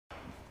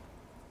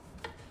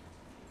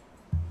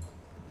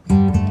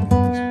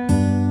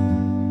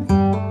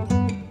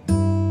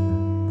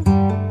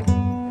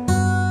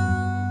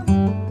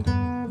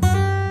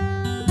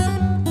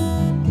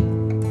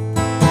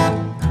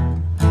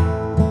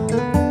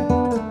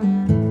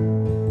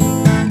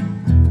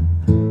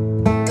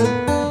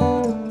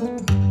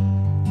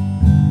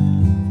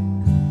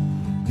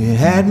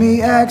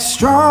me act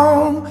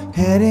strong,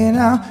 heading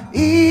out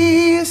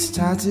east,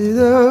 tied to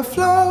the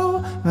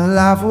flow. My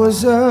life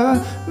was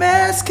a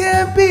mess,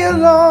 can't be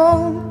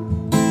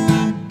alone.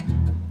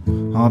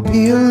 I'll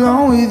be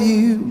alone with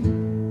you,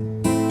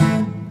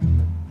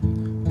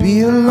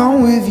 be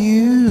alone with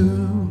you.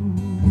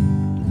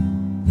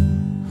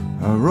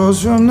 I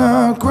rose from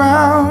the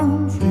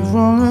ground, free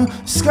from the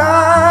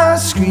sky,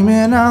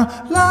 screaming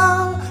out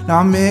loud,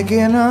 not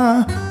making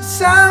a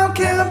sound,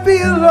 can't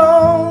be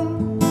alone.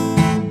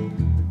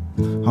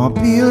 I'll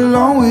be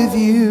alone with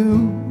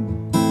you,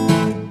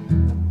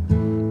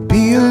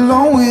 be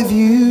alone with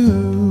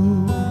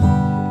you.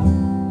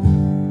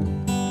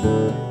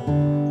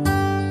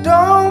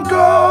 Don't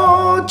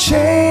go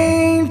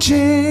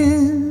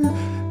changing,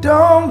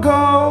 don't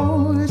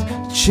go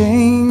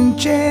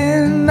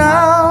changing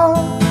now,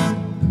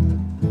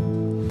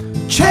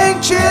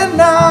 changing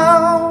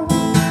now.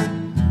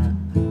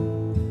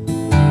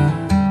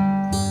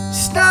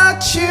 It's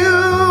not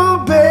you,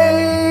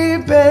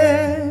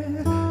 baby,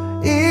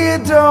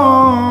 it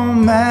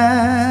don't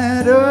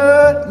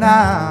matter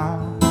now.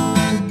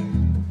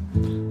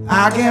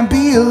 I can't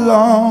be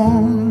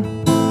alone,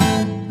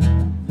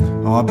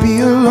 I'll be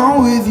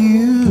alone with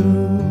you.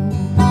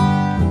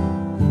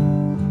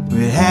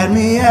 It had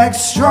me act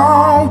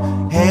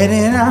strong,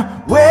 heading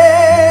out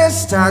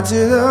west, tied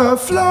to the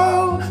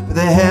flow. With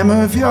the hem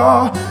of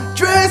your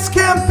dress,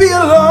 can't be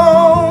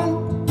alone.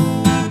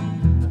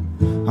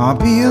 I'll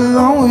be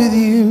alone with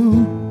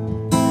you,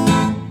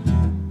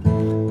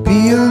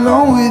 be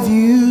alone with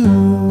you.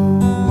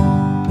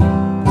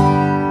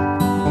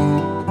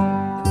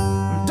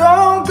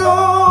 Don't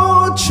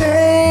go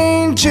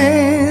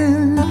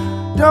changing,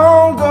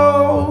 don't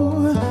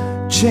go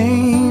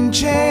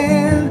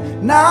changing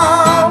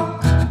now,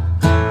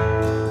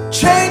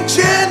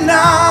 changing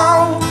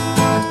now.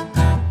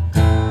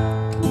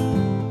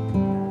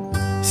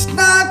 It's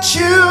not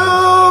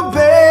you,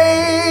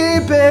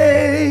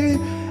 baby,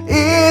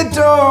 it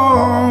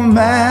don't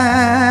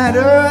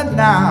matter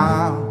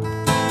now.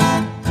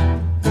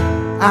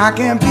 I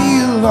can't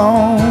be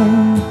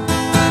alone,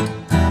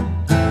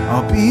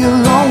 I'll be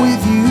alone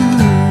with you.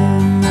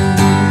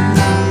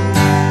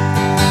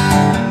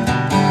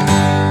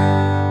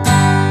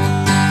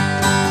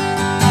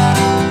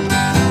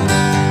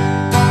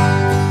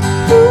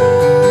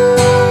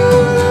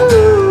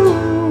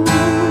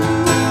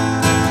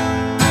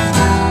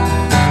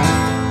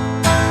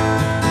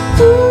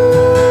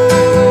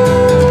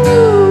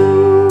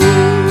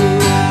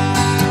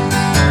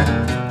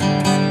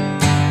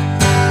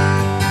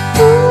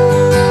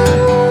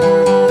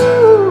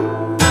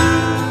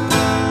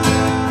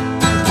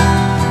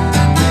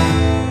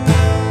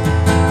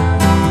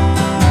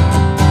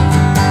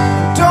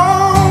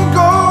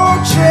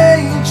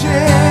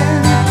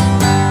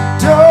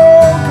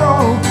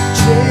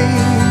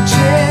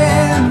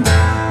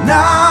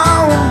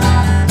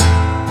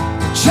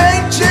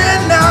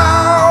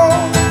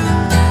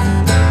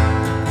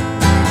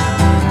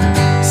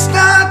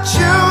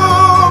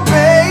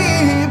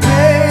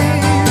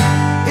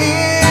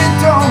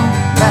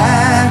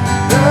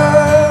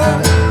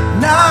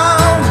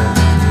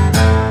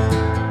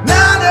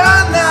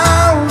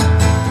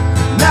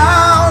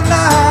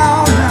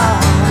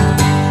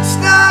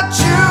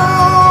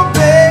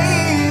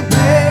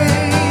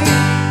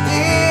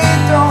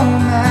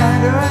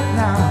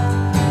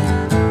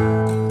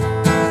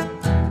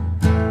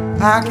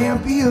 I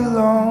can't be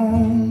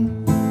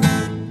alone,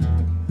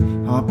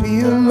 I'll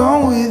be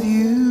alone with you.